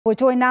We're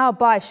joined now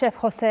by Chef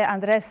José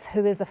Andrés,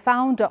 who is the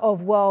founder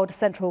of World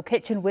Central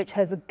Kitchen, which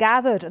has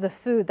gathered the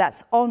food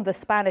that's on the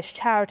Spanish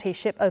charity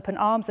ship Open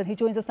Arms. And he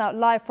joins us now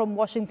live from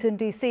Washington,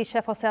 D.C.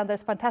 Chef José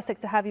Andrés, fantastic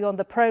to have you on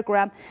the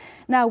program.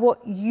 Now, what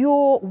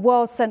your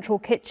World Central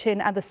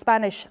Kitchen and the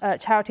Spanish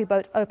charity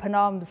boat Open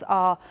Arms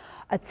are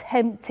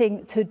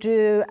attempting to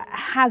do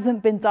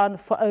hasn't been done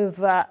for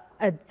over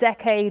a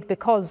decade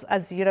because,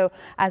 as you know,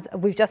 as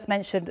we've just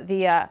mentioned,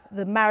 the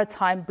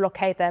maritime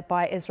blockade there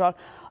by Israel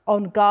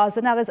on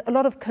Gaza. Now, there's a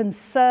lot of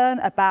concern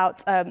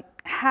about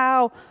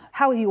how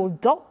you'll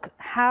dock,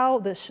 how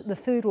the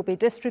food will be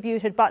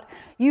distributed. But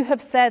you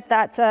have said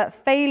that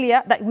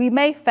that we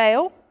may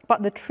fail,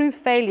 but the true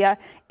failure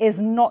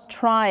is not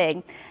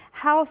trying.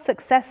 How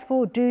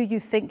successful do you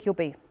think you'll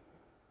be?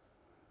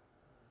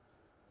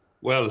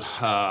 Well,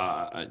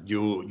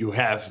 you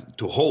have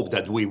to hope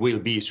that we will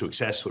be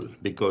successful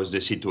because the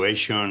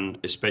situation,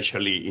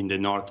 especially in the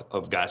north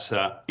of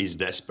Gaza, is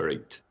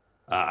desperate.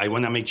 I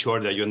want to make sure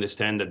that you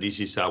understand that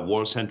this is a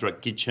World Central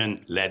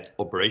Kitchen-led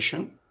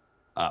operation.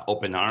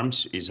 Open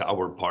Arms is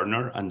our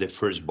partner and the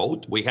first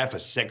boat. We have a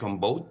second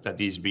boat that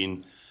is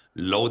being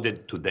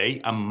loaded today,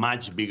 a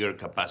much bigger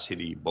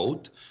capacity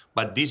boat.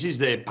 But this is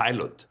the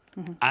pilot.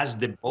 Mm-hmm. As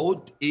the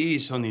boat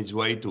is on its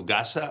way to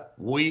Gaza,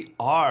 we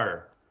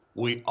are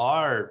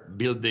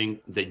building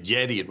the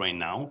jetty right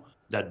now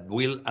that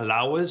will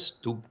allow us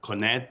to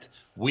connect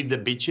with the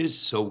beaches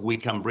so we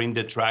can bring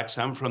the trucks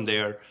and from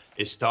there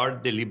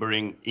start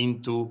delivering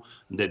into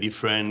the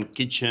different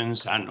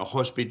kitchens and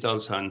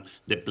hospitals and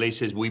the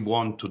places we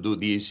want to do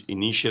this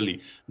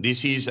initially.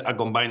 This is a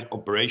combined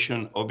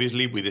operation,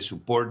 obviously, with the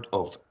support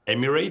of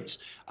Emirates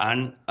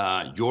and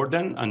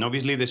Jordan, and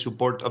obviously the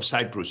support of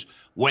Cyprus.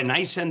 When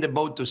I sent the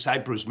boat to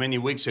Cyprus many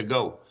weeks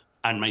ago,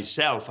 and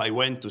myself, I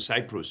went to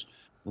Cyprus,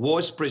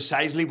 was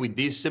precisely with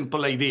this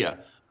simple idea.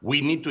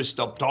 We need to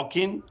stop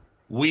talking.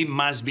 We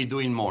must be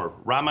doing more.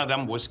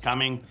 Ramadan was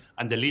coming,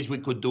 and the least we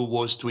could do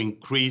was to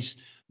increase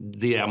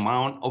the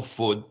amount of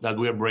food that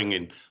we're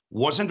bringing.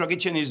 World Central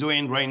Kitchen is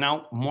doing right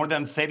now more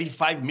than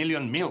 35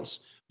 million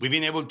meals. We've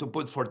been able to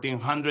put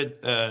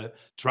 1,400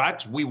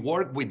 trucks. We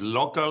work with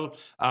local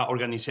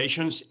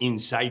organizations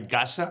inside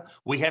Gaza.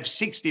 We have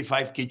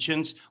 65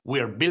 kitchens. We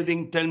are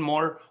building 10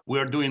 more. We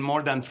are doing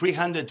more than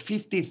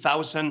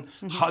 350,000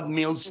 hot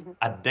meals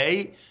a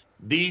day.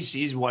 This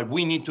is why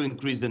we need to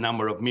increase the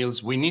number of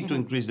meals. We need to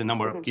increase the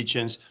number of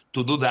kitchens.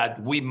 To do that,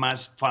 we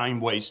must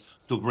find ways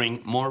to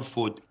bring more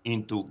food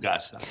into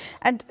Gaza.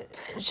 And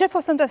Chef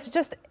José Andrés,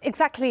 just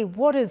exactly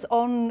what is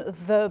on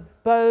the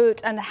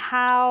boat and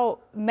how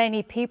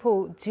many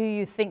people do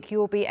you think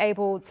you'll be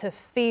able to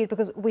feed?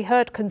 Because we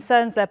heard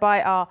concerns there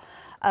by our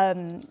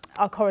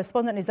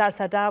correspondent Nizar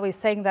Sardawi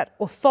saying that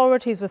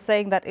authorities were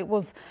saying that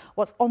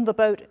what's on the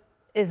boat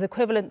is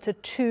equivalent to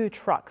 2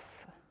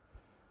 trucks.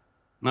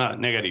 No,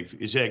 negative.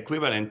 It's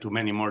equivalent to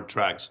many more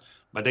trucks.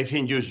 But I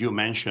think just you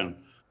mentioned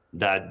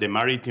that the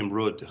maritime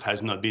route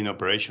has not been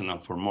operational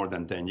for more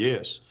than 10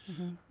 years.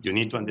 You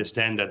need to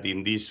understand that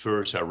in this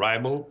first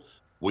arrival,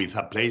 with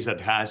a place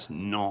that has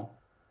no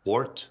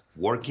port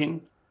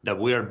working, that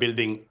we are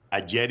building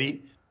a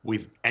jetty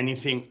with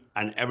anything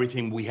and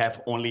everything we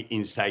have only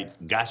inside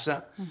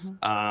Gaza.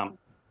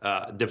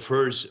 The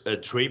first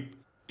trip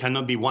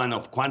cannot be one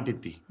of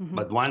quantity,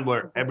 but one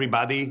where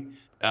everybody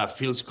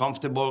feels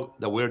comfortable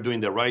that we're doing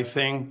the right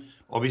thing,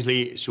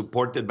 obviously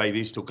supported by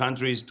these 2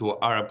 countries, 2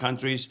 Arab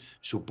countries,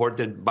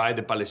 supported by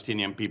the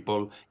Palestinian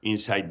people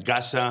inside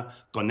Gaza,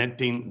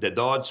 connecting the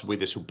dots with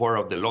the support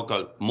of the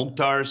local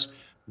Muqtars.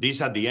 This,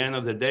 at the end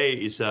of the day,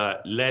 is a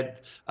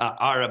led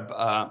Arab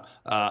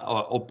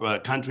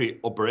country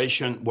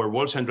operation where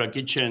World Central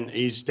Kitchen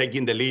is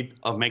taking the lead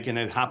of making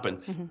it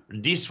happen.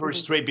 This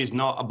first trip is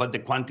not about the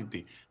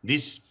quantity.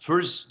 This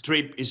first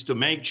trip is to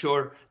make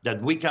sure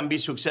that we can be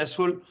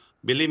successful.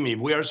 Believe me, if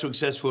we are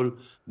successful,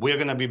 we're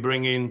going to be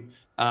bringing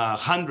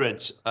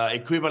hundreds,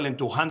 equivalent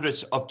to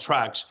hundreds of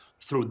trucks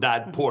through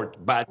that port.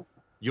 But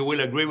you will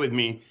agree with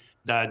me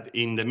that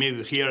in the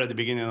middle here at the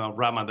beginning of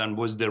Ramadan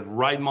was the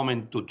right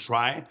moment to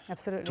try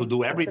to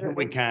do everything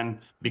we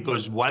can,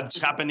 because what's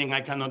happening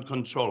I cannot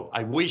control.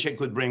 I wish I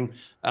could bring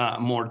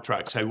more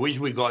trucks. I wish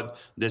we got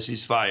the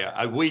ceasefire.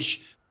 I wish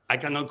I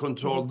cannot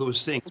control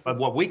those things. But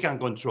what we can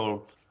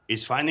control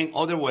is finding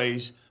other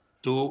ways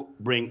to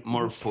bring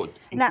more food,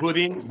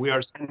 including we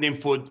are sending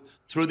food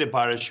through the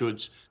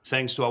parachutes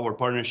thanks to our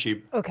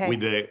partnership with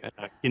the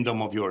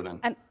Kingdom of Jordan.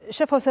 And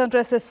Chef José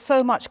Andrés, there's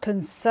so much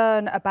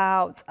concern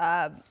about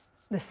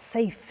the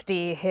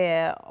safety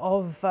here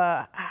of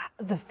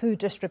the food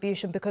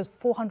distribution because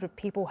 400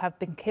 people have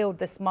been killed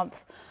this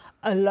month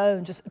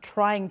alone just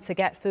trying to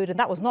get food, and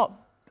that was not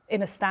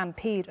in a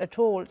stampede at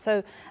all.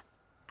 So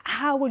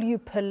how will you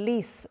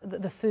police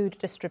the food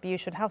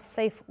distribution? How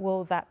safe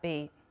will that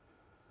be?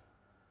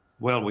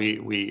 Well,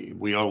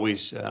 we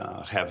always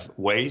have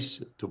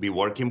ways to be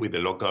working with the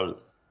local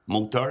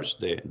Muqtars,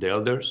 the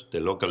elders, the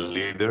local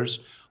leaders.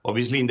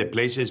 Obviously, in the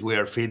places we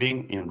are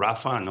feeding, in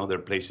Rafah and other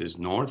places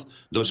north,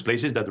 those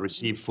places that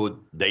receive food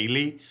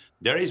daily,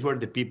 there is where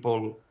the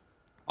people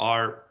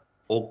are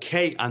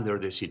okay under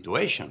the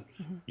situation.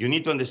 You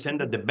need to understand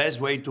that the best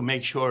way to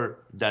make sure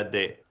that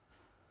the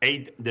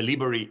aid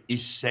delivery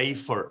is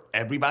safe for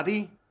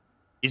everybody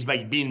is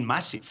by being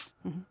massive.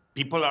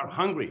 People are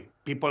hungry.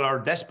 People are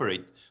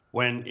desperate.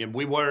 When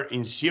we were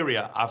in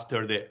Syria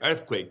after the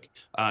earthquake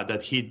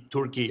that hit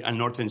Turkey and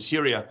northern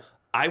Syria,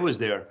 I was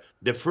there.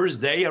 The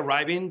first day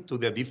arriving to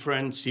the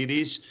different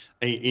cities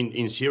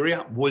in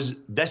Syria was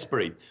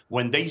desperate.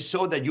 When they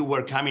saw that you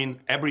were coming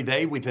every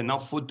day with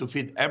enough food to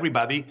feed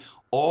everybody,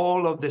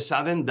 all of a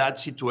sudden that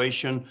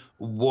situation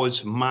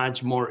was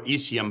much more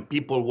easy and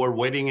people were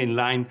waiting in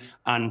line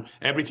and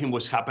everything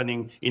was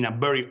happening in a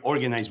very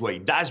organized way.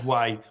 That's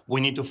why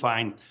we need to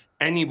find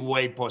any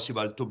way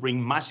possible to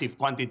bring massive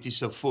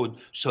quantities of food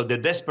so the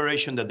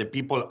desperation that the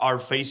people are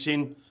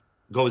facing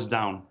goes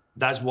down.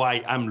 That's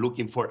why I'm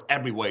looking for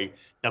every way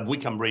that we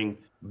can bring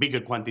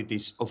bigger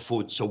quantities of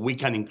food so we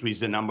can increase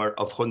the number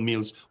of hot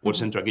meals World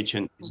Central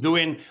Kitchen is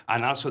doing,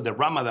 and also the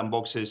Ramadan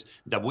boxes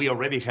that we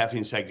already have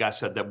inside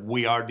Gaza that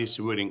we are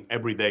distributing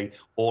every day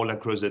all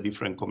across the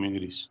different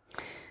communities.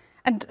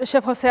 And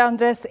Chef José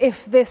Andrés,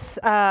 if this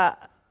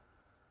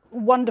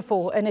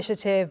wonderful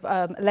initiative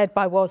led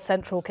by World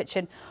Central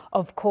Kitchen,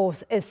 of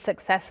course, is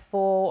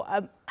successful,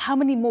 how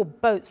many more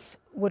boats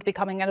would be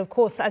coming? And of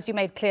course, as you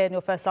made clear in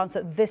your first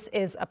answer, this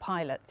is a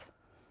pilot.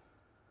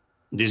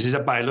 This is a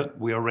pilot.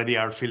 We already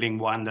are filling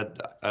one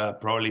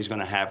that probably is going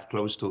to have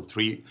close to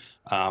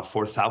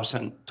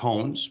 4,000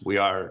 tons. We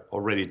are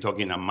already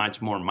talking a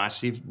much more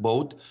massive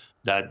boat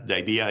that the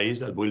idea is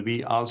that will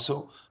be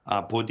also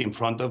put in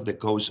front of the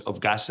coast of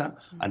Gaza,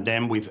 and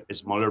then with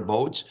smaller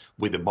boats,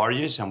 with the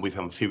barges and with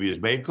amphibious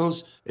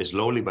vehicles,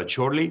 slowly but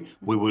surely,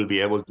 we will be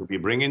able to be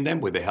bringing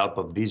them with the help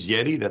of this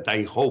jetty that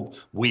I hope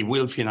we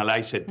will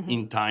finalize it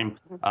in time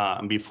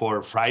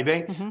before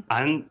Friday.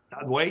 And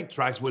that way,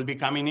 trucks will be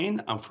coming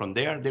in, and from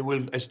there, they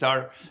will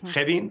start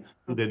heading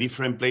to the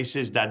different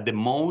places that the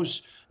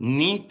most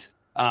need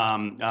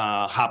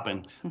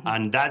happen.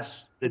 And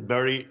that's a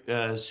very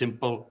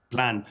simple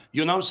plan.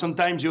 You know,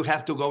 sometimes you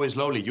have to go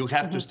slowly. You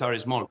have to start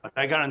small. But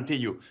I guarantee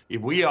you, if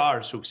we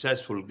are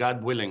successful,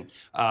 God willing,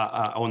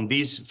 on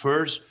this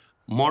first,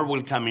 more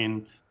will come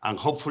in. And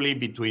hopefully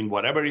between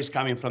whatever is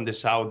coming from the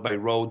south by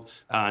road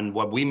and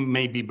what we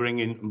may be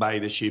bringing by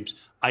the ships,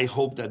 I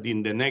hope that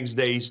in the next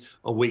days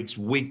or weeks,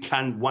 we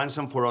can once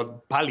and for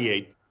all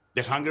palliate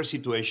the hunger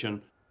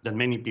situation that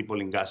many people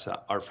in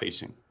Gaza are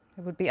facing.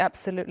 It would be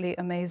absolutely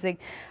amazing.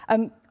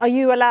 Are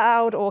you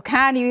allowed, or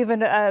can you even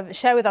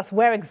share with us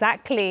where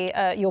exactly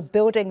you're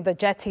building the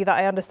jetty that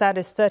I understand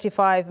is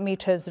 35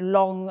 meters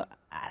long?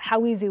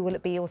 How easy will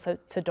it be also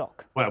to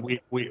dock? Well,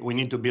 we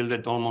need to build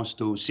it almost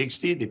to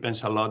 60.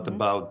 Depends a lot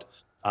about,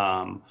 we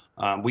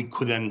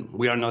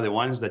are not the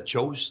ones that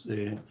chose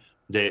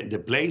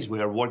the place.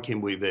 We are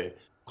working with the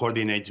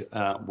coordinates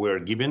we're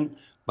given,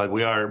 but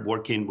we are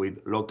working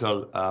with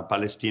local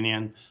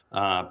Palestinian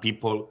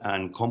people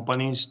and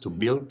companies to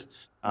build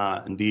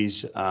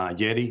this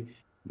jetty.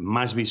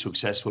 Must be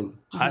successful,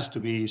 has to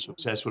be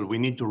successful. We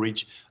need to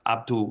reach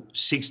up to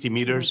 60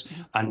 meters.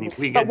 And if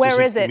we get But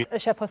where is it,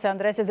 meters, Chef José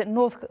Andrés? Is it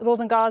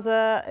northern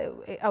Gaza?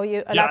 Are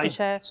you allowed to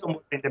share?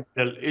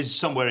 It's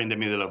somewhere in the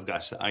middle of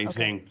Gaza. I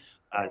think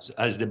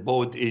as the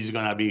boat is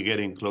going to be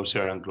getting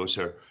closer and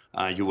closer,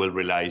 you will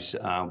realize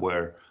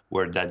where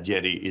that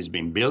jetty is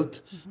being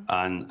built.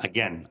 And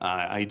again,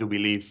 I do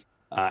believe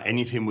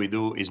anything we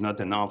do is not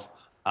enough.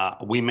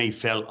 We may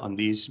fail on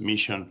this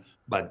mission,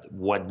 but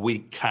what we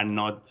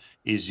cannot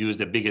is use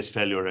the biggest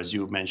failure, as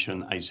you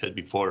mentioned, I said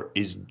before,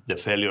 is the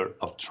failure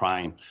of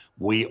trying.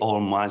 We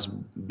all must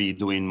be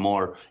doing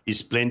more.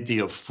 It's plenty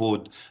of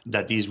food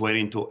that is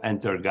waiting to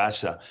enter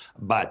Gaza,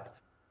 but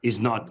is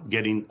not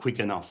getting quick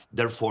enough.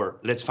 Therefore,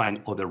 let's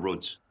find other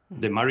routes.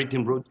 The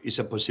maritime route is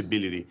a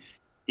possibility.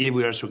 If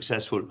we are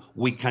successful,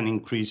 we can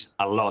increase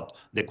a lot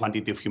the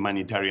quantity of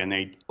humanitarian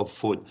aid of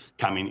food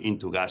coming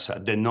into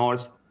Gaza. The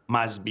north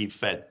must be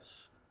fed.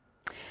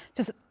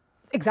 Just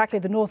exactly,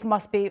 the north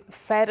must be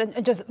fed.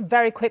 And just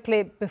very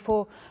quickly,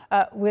 before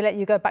we let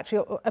you go back to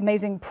your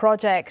amazing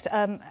project,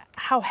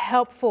 how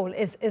helpful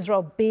is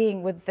Israel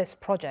being with this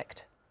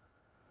project?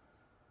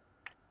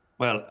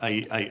 Well,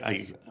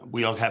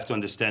 we all have to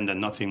understand that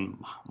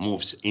nothing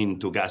moves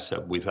into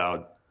Gaza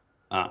without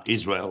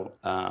Israel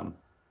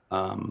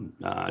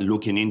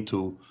looking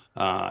into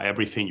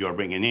everything you're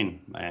bringing in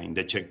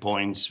the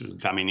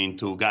checkpoints coming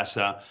into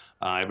Gaza.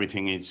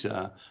 Everything is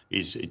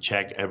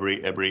checked.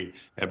 Every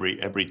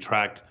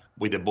track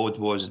with the boat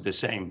was the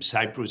same.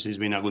 Cyprus has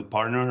been a good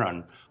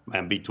partner,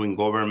 and between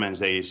governments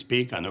they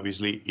speak, and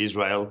obviously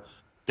Israel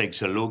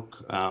takes a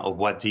look of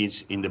what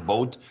is in the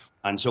boat.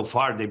 And so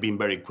far they've been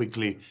very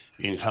quickly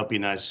in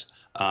helping us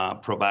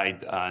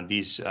provide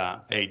this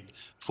aid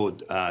food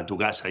to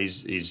Gaza.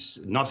 Is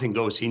nothing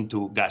goes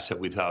into Gaza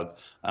without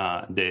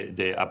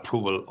the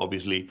approval,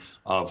 obviously,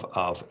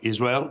 of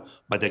Israel.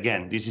 But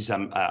again, this is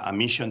a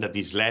mission that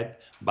is led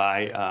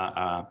by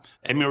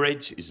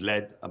Emirates, is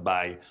led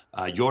by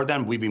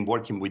Jordan. We've been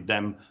working with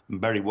them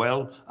very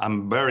well.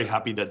 I'm very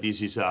happy that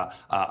this is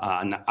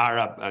an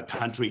Arab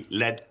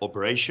country-led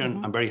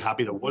operation. I'm very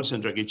happy that World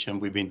Central Kitchen,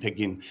 we've been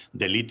taking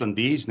the lead on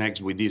this.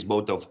 Next, with this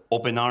vote of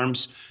open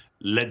arms,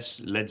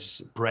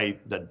 let's pray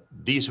that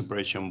this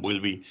operation will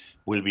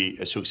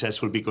be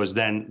successful, because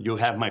then you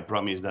have my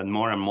promise that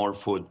more and more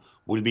food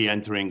will be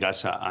entering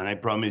Gaza, and I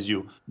promise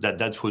you that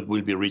that food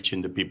will be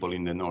reaching the people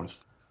in the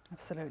north.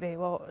 Absolutely.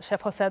 Well,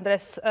 Chef José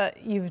Andrés,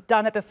 you've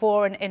done it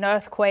before in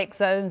earthquake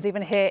zones,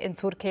 even here in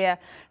Turkey,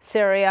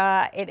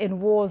 Syria,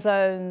 in war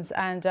zones,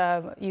 and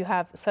you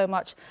have so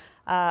much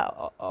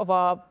of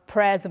our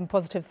prayers and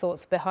positive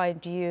thoughts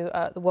behind you,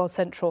 the World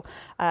Central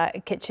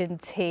Kitchen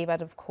team,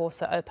 and of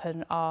course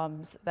Open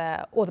Arms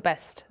there. All the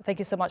best. Thank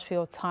you so much for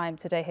your time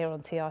today here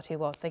on TRT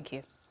World. Thank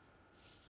you.